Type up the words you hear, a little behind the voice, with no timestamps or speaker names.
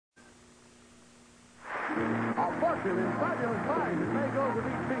A fortune in fabulous prizes may go to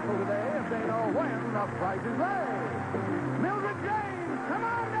these people today if they know when the price is right. Mildred James, come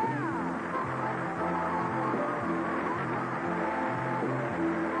on down.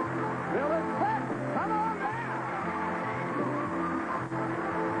 Phyllis Peck, come on down.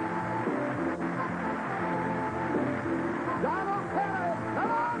 Donald Kelly,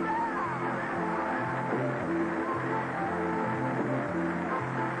 come on down.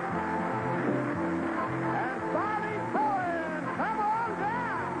 And Bobby Cohen, come on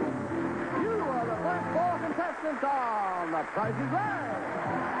down. You are the first four contestants on The Price is Right.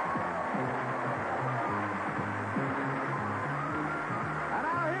 And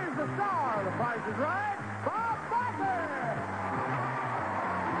now here's the star of The Price is Right, Bob Barker.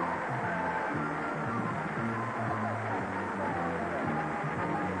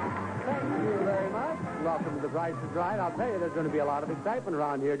 Thank you very much. Welcome to The Price is Right. I'll tell you, there's going to be a lot of excitement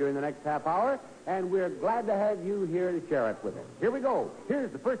around here during the next half hour, and we're glad to have you here to share it with us. Here we go.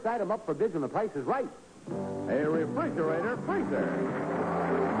 Here's the first item up for bids on The Price is Right. A refrigerator freezer.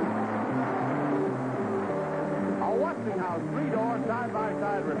 A Westinghouse three-door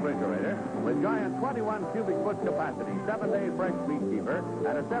side-by-side refrigerator with giant 21 cubic foot capacity, 7-day fresh meat keeper,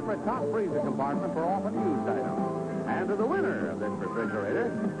 and a separate top freezer compartment for often used items. And to the winner of this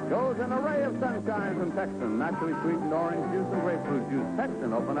refrigerator goes an array of sunshine from Texan, naturally sweetened orange juice and grapefruit juice.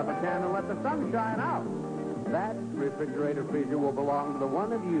 Texan, open up a can and let the sun shine out. That refrigerator freezer will belong to the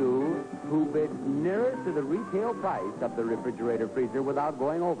one of you who bids nearest to the retail price of the refrigerator freezer without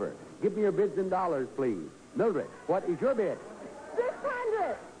going over. Give me your bids in dollars, please. Mildred, what is your bid?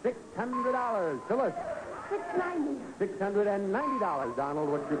 $600. $600. Phyllis? $690. $690. Donald,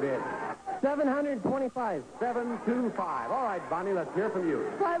 what's your bid? $725. $725. All right, Bonnie, let's hear from you.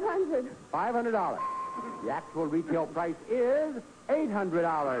 $500. $500. The actual retail price is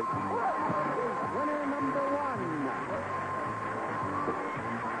 $800. Winner number one.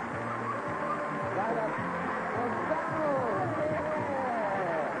 Right up.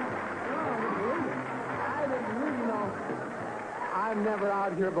 I didn't really know. I'm never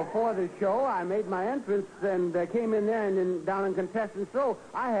out here before the show. I made my entrance and came in there and then down in contestants row.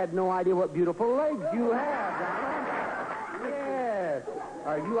 I had no idea what beautiful legs you have, Donald. Yes.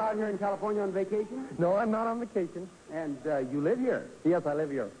 Are you out here in California on vacation? No, I'm not on vacation. And you live here? Yes, I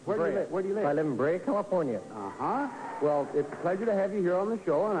live here. Where do you live? Where do you live? I live in Brea, California. Uh-huh. Well, it's a pleasure to have you here on the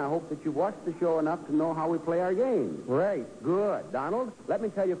show, and I hope that you've watched the show enough to know how we play our game. Right. Good. Donald, let me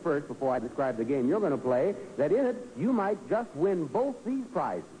tell you first, before I describe the game you're going to play, that in it, you might just win both these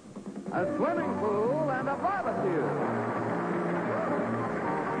prizes. A swimming pool and a barbecue.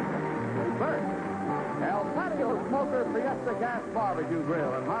 First, El Patio Smoker Fiesta Gas Barbecue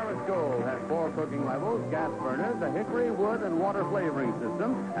Grill and Harvest Gold has 4 cooking levels, gas burners, a hickory wood and water flavoring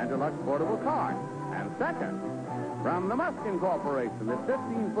system, and deluxe portable cart. And second, from the Muskin Corporation, this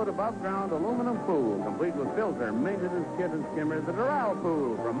 15-foot above-ground aluminum pool, complete with filter, maintenance kit, and skimmer, the Doral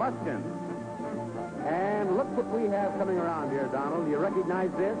Pool from Muskin. And look what we have coming around here, Donald. Do you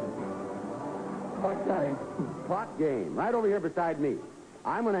recognize this? What time? Clock game, right over here beside me.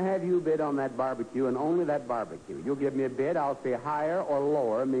 I'm going to have you bid on that barbecue and only that barbecue. You'll give me a bid. I'll say higher or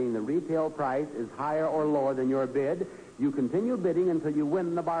lower, meaning the retail price is higher or lower than your bid. You continue bidding until you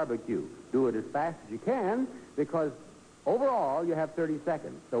win the barbecue. Do it as fast as you can, because overall you have 30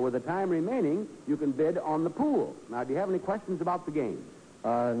 seconds. So with the time remaining, you can bid on the pool. Now, do you have any questions about the game?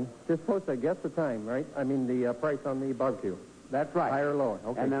 Just supposed to guess the time, right? I mean, the price on the barbecue. That's right. Higher or lower.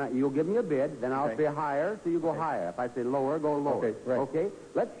 Okay. And then you'll give me a bid, then I'll Okay. say higher, so you go higher. If I say lower, go lower. Okay, right. Okay?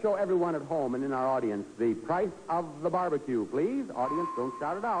 Let's show everyone at home and in our audience the price of the barbecue, please. Audience, don't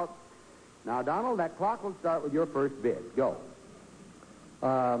shout it out. Now, Donald, that clock will start with your first bid. Go.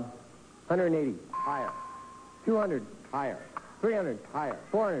 180. Higher. 200. Higher. 300. Higher.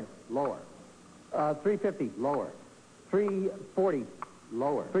 400. Lower. 350. Lower. 340.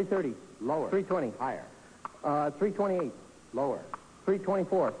 Lower. 330. Lower. 320. Higher. 328. Lower.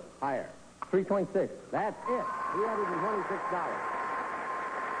 324. Higher. 326. That's it. $326.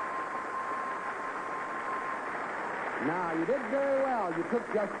 Now, you did very well. You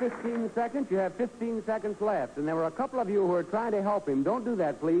took just 15 seconds. You have 15 seconds left. And there were a couple of you who were trying to help him. Don't do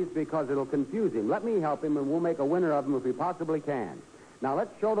that, please, because it'll confuse him. Let me help him, and we'll make a winner of him if we possibly can. Now,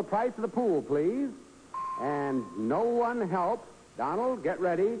 let's show the price of the pool, please. And no one help. Donald, get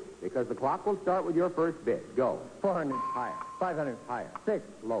ready, because the clock will start with your first bid. Go. 400. Higher. 500. Higher. 6.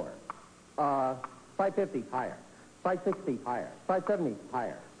 Lower. 550. Higher. 560. Higher. 570.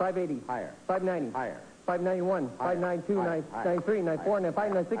 Higher. 580. Higher. 590. Higher. 591. Higher. 592. Higher. 93. 94.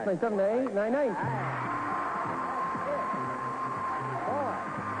 95. 96. 97. 98. 99.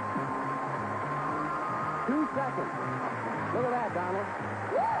 2 seconds. Look at that, Donald.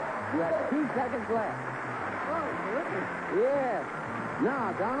 You have 2 seconds left. Oh, goodness. Yes.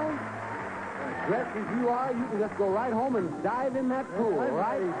 Now, Donald, dressed as you are, you can just go right home and dive in that pool, all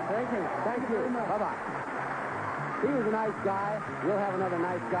right? Thank you. Thank you. Bye-bye. He was a nice guy. We'll have another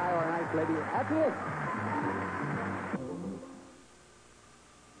nice guy or a nice lady. That's it.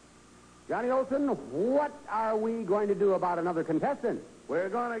 Johnny Olson, what are we going to do about another contestant? We're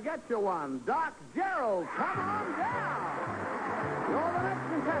going to get you one. Doc Gerald, come on down. You're the next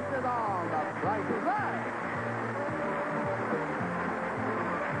contestant on The Price is Right.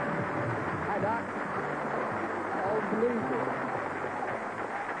 Hi, Doc. Oh, believe me.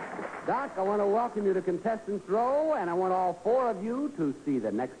 Doc, I want to welcome you to Contestants Row, and I want all 4 of you to see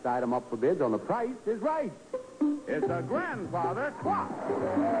the next item up for bids on The Price is Right. It's a grandfather clock.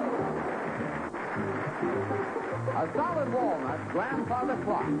 A solid walnut grandfather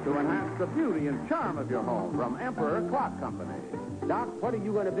clock to enhance the beauty and charm of your home from Emperor Clock Company. Doc, what are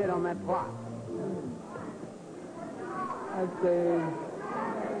you going to bid on that clock? I'd say...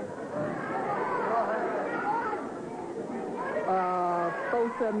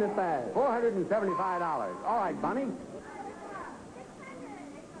 $475. $475. All right, Bunny.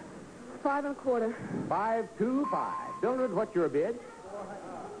 5 1/4. 525. Mildred, what's your bid?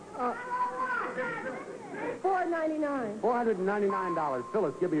 $4.99. $499.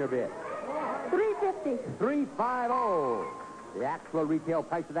 Phyllis, give me your bid. $3.50. $350. The actual retail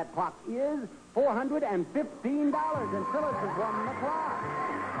price of that clock is $415. And Phyllis has won the clock.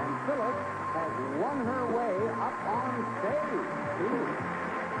 And Phyllis has won her way up on stage.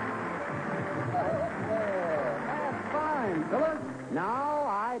 That's fine, Phyllis. Now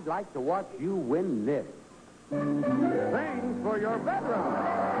I'd like to watch you win this. Things for your bedroom.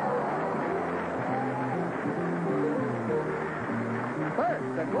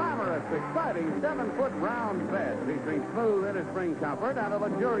 First, a glamorous, exciting 7-foot round bed featuring smooth inner-spring comfort and a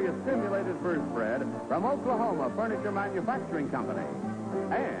luxurious simulated first spread from Oklahoma Furniture Manufacturing Company.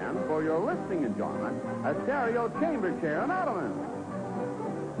 And for your listening enjoyment, a stereo chamber chair and ottoman.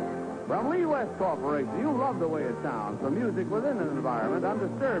 From Lee West Corporation, you love the way it sounds. For music within an environment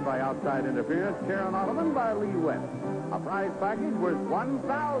undisturbed by outside interference, chair and ottoman by Lee West. A prize package worth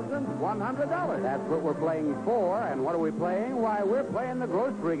 $1,100. That's what we're playing for. And what are we playing? Why, we're playing the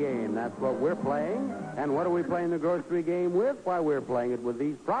grocery game. That's what we're playing. And what are we playing the grocery game with? Why, we're playing it with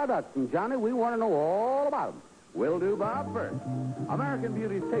these products. And, Johnny, we want to know all about them. We'll do Bob first. American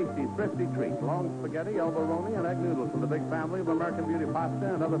Beauty's tasty, thrifty treat. Long spaghetti, elbow rooney, and egg noodles for the big family of American Beauty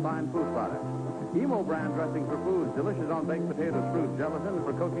pasta and other fine food products. Emo brand dressing for foods, delicious on baked potatoes, fruit, gelatin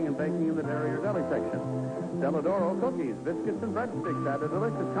for cooking and baking in the dairy or deli section. Celadoro cookies, biscuits, and breadsticks add a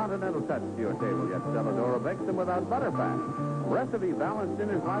delicious continental touch to your table, yet Celadoro bakes them without butterfat. Recipe balanced in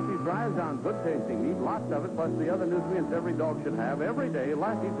his Lassie Dries on good tasting meat, lots of it, plus the other nutrients every dog should have every day.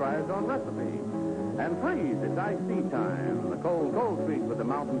 Lassie Dries on recipe. And freeze, it's iced tea time. The cold treat with the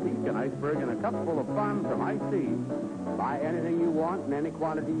Mountain Peak, an iceberg, and a cup full of fun from Iced Tea. Buy anything you want in any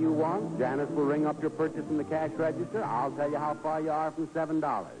quantity you want. Janice will ring up your purchase in the cash register. I'll tell you how far you are from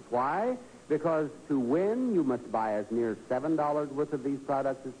 $7. Why? Because to win, you must buy as near $7 worth of these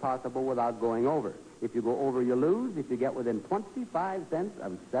products as possible without going over. If you go over, you lose. If you get within 25 cents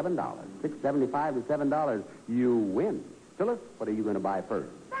of $7, $6.75 to $7, you win. Phyllis, what are you going to buy first?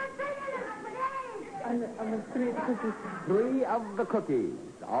 I'm 3 of the cookies. 3 of the cookies.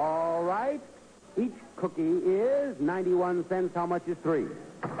 All right. Each cookie is 91 cents. How much is 3?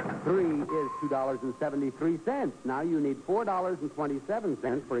 3 is $2.73. Now you need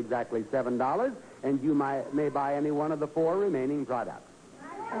 $4.27 for exactly $7, and you may buy any one of the 4 remaining products.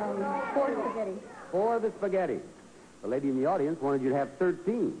 4 spaghetti. 4 of the spaghetti. The lady in the audience wanted you to have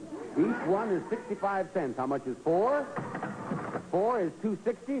 13. Each one is 65 cents. How much is 4? 4 is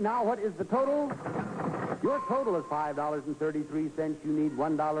 $2.60. Now what is the total? Your total is $5.33. You need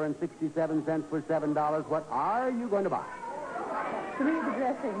 $1.67 for $7. What are you going to buy? 3 of the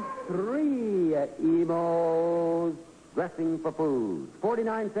dressing. 3 Emo's dressing for food.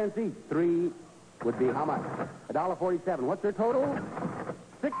 49 cents each. 3 would be how much? $1.47. What's your total?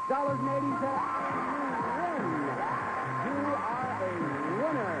 $6.80. You are a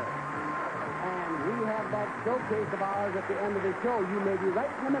winner. And we have that showcase of ours at the end of the show. You may be right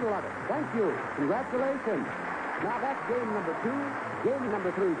in the middle of it. Thank you. Congratulations. Now that's game number 2. Game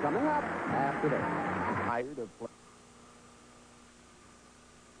number 3 coming up after this.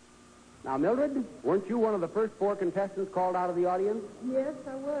 Now, Mildred, weren't you one of the first 4 contestants called out of the audience? Yes,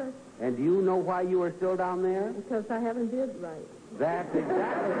 I was. And do you know why you are still down there? Because I haven't did right. That's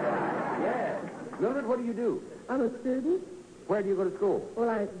exactly right. Yes. Mildred, what do you do? I'm a student. Where do you go to school? Well,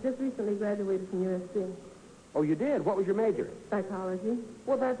 I just recently graduated from USC. Oh, you did? What was your major? Psychology.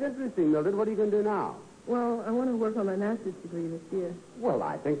 Well, that's interesting, Mildred. What are you going to do now? Well, I want to work on my master's degree this year. Well,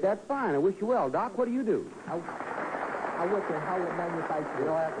 I think that's fine. I wish you well. Doc, what do you do? I work in Howard Manufacturing. You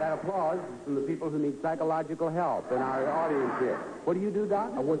know, that applause is from the people who need psychological help in our audience here. What do you do,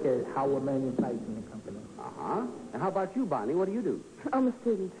 Doc? I work at Howard Manufacturing Company. Uh-huh. And how about you, Bonnie? What do you do? I'm a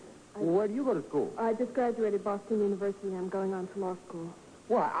student. Well, where do you go to school? I just graduated Boston University. I'm going on to law school.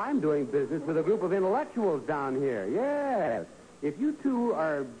 Well, I'm doing business with a group of intellectuals down here. Yes. If you two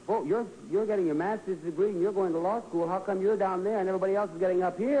are both, you're getting your master's degree and you're going to law school, how come you're down there and everybody else is getting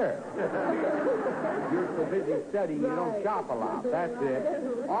up here? You're so busy studying, you don't shop a lot. That's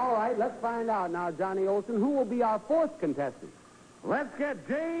it. All right, let's find out now, Johnny Olson, who will be our fourth contestant. Let's get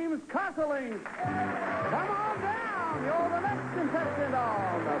James Cosseling. Come on down. You're the next contestant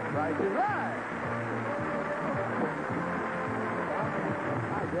on The Price is Right.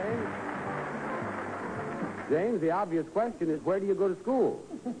 Hi, James. James, the obvious question is, where do you go to school?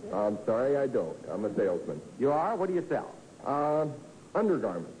 I'm sorry, I don't. I'm a salesman. You are? What do you sell?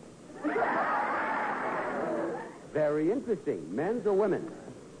 Undergarments. Very interesting. Men's or women's?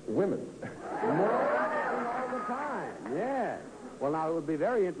 Women. All the time. Yes. Well, now, it would be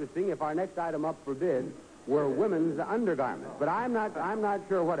very interesting if our next item up for bid were women's undergarments. But I'm not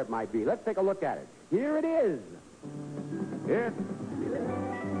sure what it might be. Let's take a look at it. Here it is. It's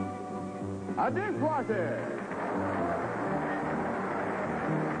a dishwasher.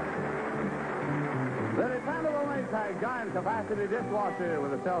 The dependable Maytag giant capacity dishwasher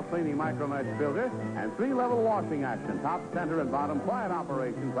with a self-cleaning micromesh filter and 3-level washing action, top, center, and bottom quiet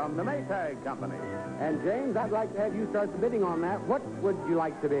operation from the Maytag company. And James, I'd like to have you start the bidding on that. What would you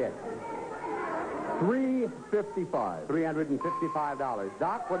like to bid? $355. $355.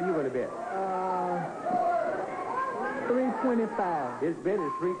 Doc, what are you going to bid? $325. His bid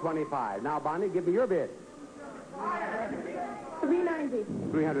is $325. Now, Bonnie, give me your bid. $390.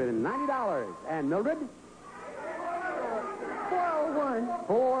 $390. And Mildred? $401.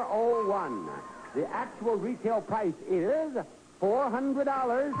 $401. The actual retail price is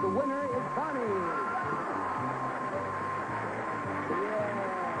 $400. The winner is Bonnie.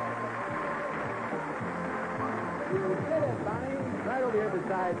 You bid it, Bonnie. Right over here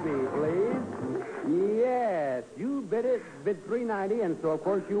beside me, please. Yes, you bid it, bid $390, and so, of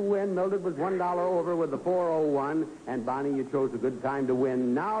course, you win. Mildred was $1 over with the $401, and Bonnie, you chose a good time to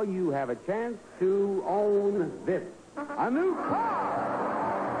win. Now you have a chance to own this, a new car.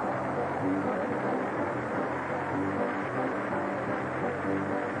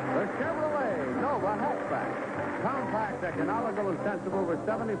 The Chevrolet Nova hatchback. Compact, economical, and sensible with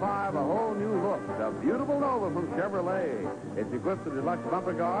 75, a whole new look. The beautiful Nova from Chevrolet. It's equipped with deluxe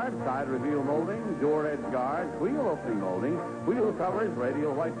bumper guards, side reveal molding, door edge guards, wheel opening molding, wheel covers,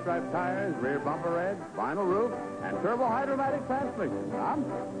 radial white striped tires, rear bumper edge, vinyl roof, and turbo hydromatic transmission. Tom?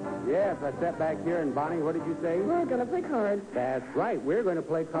 Yes, I sat back here, and Bonnie, what did you say? We're going to play cards. That's right. We're going to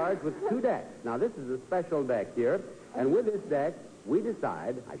play cards with 2 decks. Now, this is a special deck here, and with this deck, we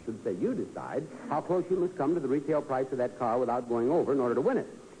decide, I should say you decide, how close you must come to the retail price of that car without going over in order to win it.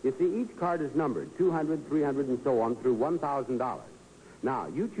 You see, each card is numbered, 200, 300, and so on, through $1,000. Now,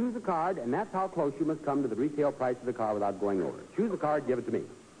 you choose a card, and that's how close you must come to the retail price of the car without going over. Choose a card, give it to me.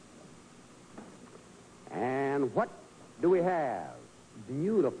 And what do we have?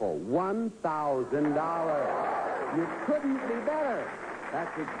 Beautiful, $1,000. You couldn't be better.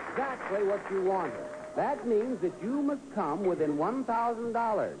 That's exactly what you wanted. That means that you must come within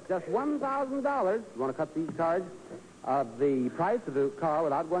 $1,000. Just $1,000. You want to cut these cards of the price of the car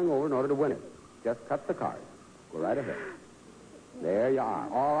without going over in order to win it. Just cut the cards. Go right ahead. There you are.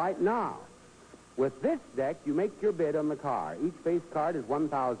 All right, now, with this deck, you make your bid on the car. Each face card is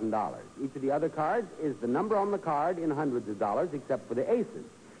 $1,000. Each of the other cards is the number on the card in hundreds of dollars, except for the aces.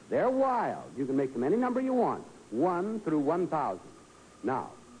 They're wild. You can make them any number you want, 1 through 1,000. Now,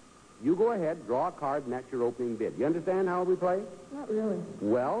 you go ahead, draw a card, and that's your opening bid. You understand how we play? Not really.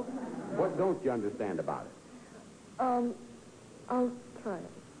 Well, what don't you understand about it? I'll try it.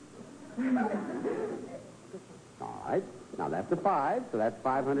 All right. Now, that's a 5, so that's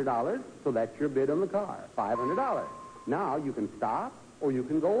 $500. So that's your bid on the car, $500. Now, you can stop or you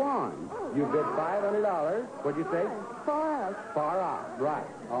can go on. You bid $500. What'd you say? Far out. Far out. Right.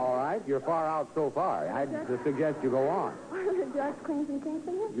 All right. You're far out so far. I'd suggest you go on. Jacks, queens, and kings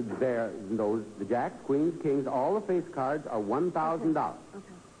in here? The jacks, queens, kings, all the face cards are $1,000. Okay.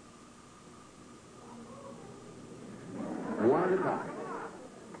 One at a time.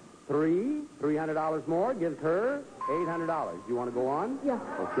 $300 more gives her $800. You want to go on? Yeah.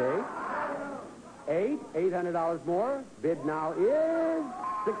 Okay. $800 more. Bid now is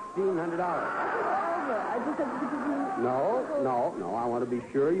 $1,600. I just have to give you... No. I want to be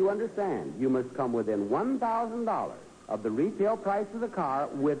sure you understand. You must come within $1,000 of the retail price of the car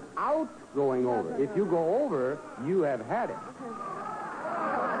without going over. If you go over, you have had it.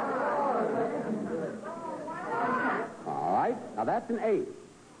 All right. Now, that's an ace.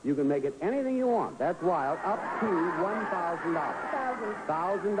 You can make it anything you want. That's wild. Up to $1,000.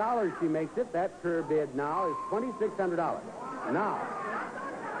 $1,000 she makes it. That's her bid now is $2,600. Now,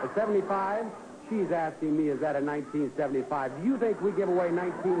 at 75, she's asking me, is that a 1975? Do you think we give away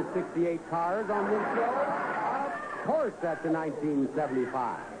 1968 cars on this show? Of course that's a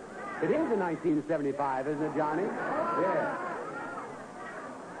 1975. It is a 1975, isn't it, Johnny? Yeah.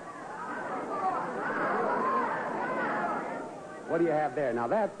 What do you have there? Now,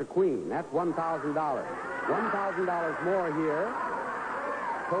 that's the Queen. That's $1,000. $1,000 more here.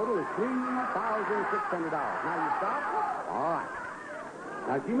 Total is $3,600. Now, you stop? All right.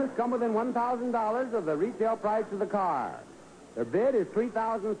 Now, she must come within $1,000 of the retail price of the car. Her bid is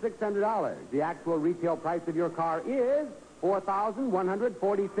 $3,600. The actual retail price of your car is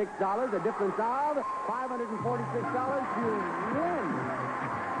 $4,146. A difference of $546. You win.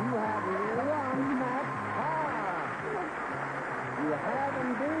 You have won that car. You have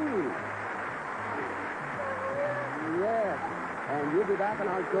indeed. Yes. And you'll be back in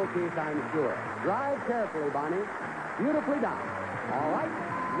our showcase, I'm sure. Drive carefully, Bonnie. Beautifully done. All right.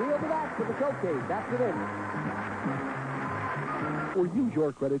 We'll be back to the showcase after this. Or use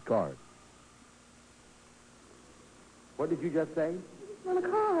your credit card. What did you just say? On a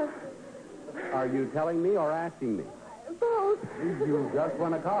car. Are you telling me or asking me? Both. You just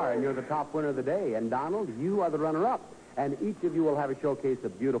won a car, and you're the top winner of the day. And, Donald, you are the runner-up. And each of you will have a showcase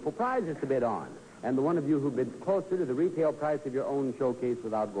of beautiful prizes to bid on. And the one of you who bids closer to the retail price of your own showcase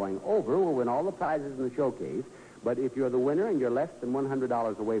without going over will win all the prizes in the showcase. But if you're the winner and you're less than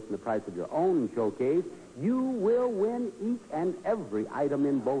 $100 away from the price of your own showcase, you will win each and every item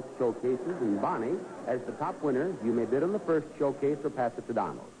in both showcases. And Bonnie, as the top winner, you may bid on the first showcase or pass it to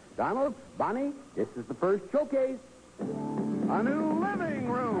Donald. Donald, Bonnie, this is the first showcase. A new living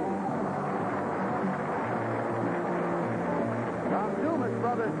room. From Dumas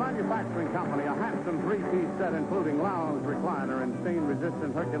Brothers Manufacturing Company, a handsome three-piece set including lounge, recliner, and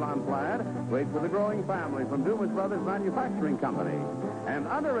stain-resistant Herculon plaid. Great for the growing family from Dumas Brothers Manufacturing Company. And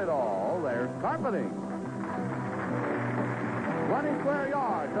under it all, there's carpeting. 20 square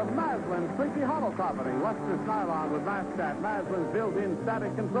yards of Maslin Sleepy Hollow carpeting, lustrous nylon with Mascat, Maslin's built-in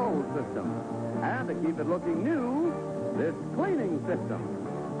static control system. And to keep it looking new, this cleaning system.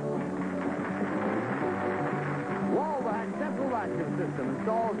 Wallback Central Vacuum System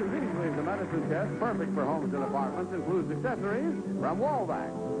installs as easily as a medicine chest, perfect for homes and apartments, includes accessories from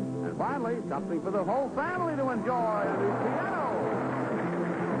Wallback. And finally, something for the whole family to enjoy, a new piano.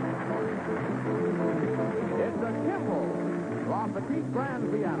 It's a Kimball La Petite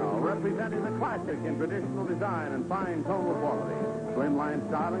Grand Piano, representing the classic in traditional design and fine tonal quality. Slimline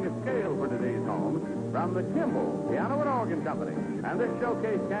styling is scale for today's homes from the Kimball Piano and Organ Company. And this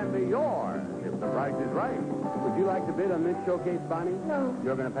showcase can be yours if the price is right. Would you like to bid on this showcase, Bonnie? No.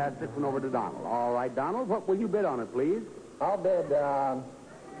 You're going to pass this one over to Donald. All right, Donald, what will you bid on it, please? I'll bid, $3,600.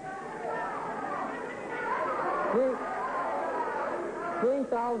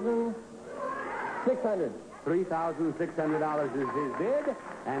 $3,600 is his bid,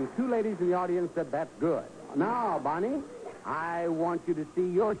 and two ladies in the audience said that's good. Now, Bonnie, I want you to see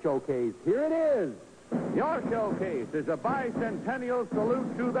your showcase. Here it is. Your showcase is a bicentennial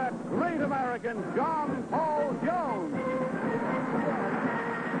salute to that great American, John Paul Jones.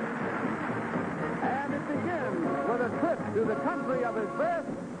 And it begins with a trip to the country of his birth,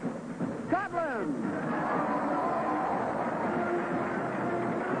 Scotland.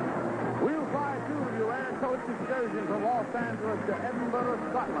 We'll fly two air coach excursion from Los Angeles to Edinburgh,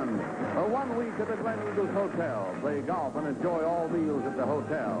 Scotland. For 1 week at the Gleneagles Hotel. Play golf and enjoy all meals at the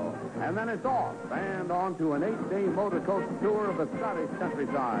hotel. And then it's off and on to an 8-day motor coach tour of the Scottish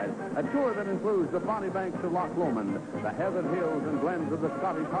countryside. A tour that includes the bonny banks of Loch Lomond, the heathered hills and glens of the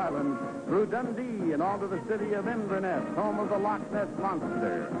Scottish Highlands, through Dundee and on to the city of Inverness, home of the Loch Ness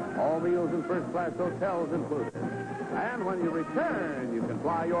Monster. All meals in first-class hotels included. And when you return, you can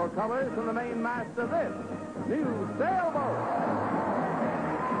fly your colors from the main mast of this new sailboat.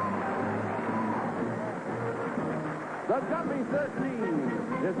 The Guppy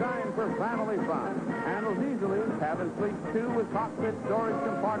 13, designed for family fun. Handles easily, cabin sleeps too with cockpit, storage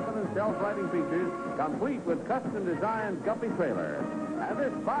compartment, and self-riding features, complete with custom-designed Guppy trailer. And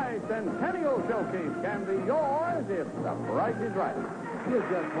this bicentennial showcase can be yours if the price is right. You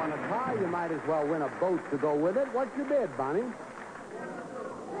just won a car, you might as well win a boat to go with it. What's your bid, Bonnie?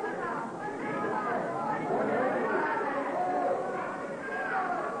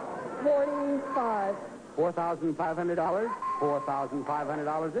 5. $4,500?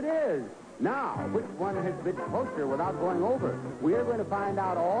 $4,500 it is. Now, which one has bid closer without going over? We're going to find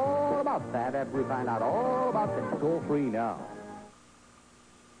out all about that after we find out all about this. Toll free now.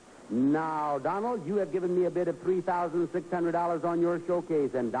 Now, Donald, you have given me a bid of $3,600 on your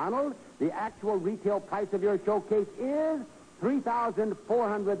showcase. And, Donald, the actual retail price of your showcase is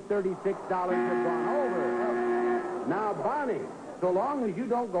 $3,436. You've gone over. Now, Bonnie, so long as you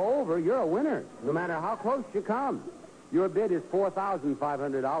don't go over, you're a winner, no matter how close you come. Your bid is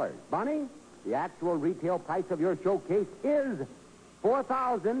 $4,500. Bonnie, the actual retail price of your showcase is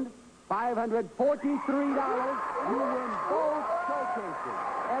 $4,543. You win both showcases.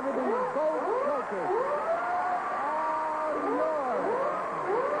 Everything in both showcases. All yours.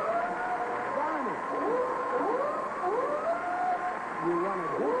 Bonnie, you won a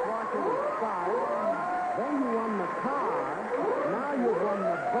dishwasher with Sky. Then you won the car. Now you've won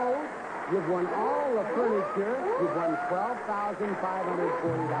the boat. You've won all the furniture. You've won $12,540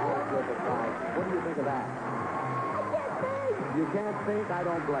 worth of prizes. What do you think of that? I can't think. You can't think? I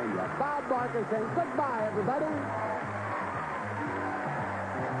don't blame you. Bob Barker saying goodbye, everybody.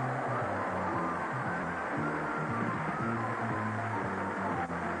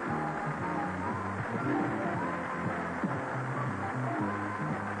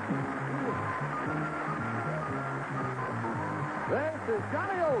 This is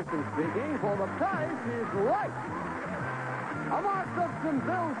Johnny Olson speaking for The Price is Right. A Mark Goodson,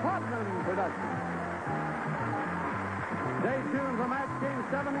 Bill Todman production. Stay tuned for Match Game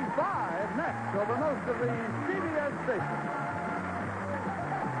 75 next over most of the CBS stations.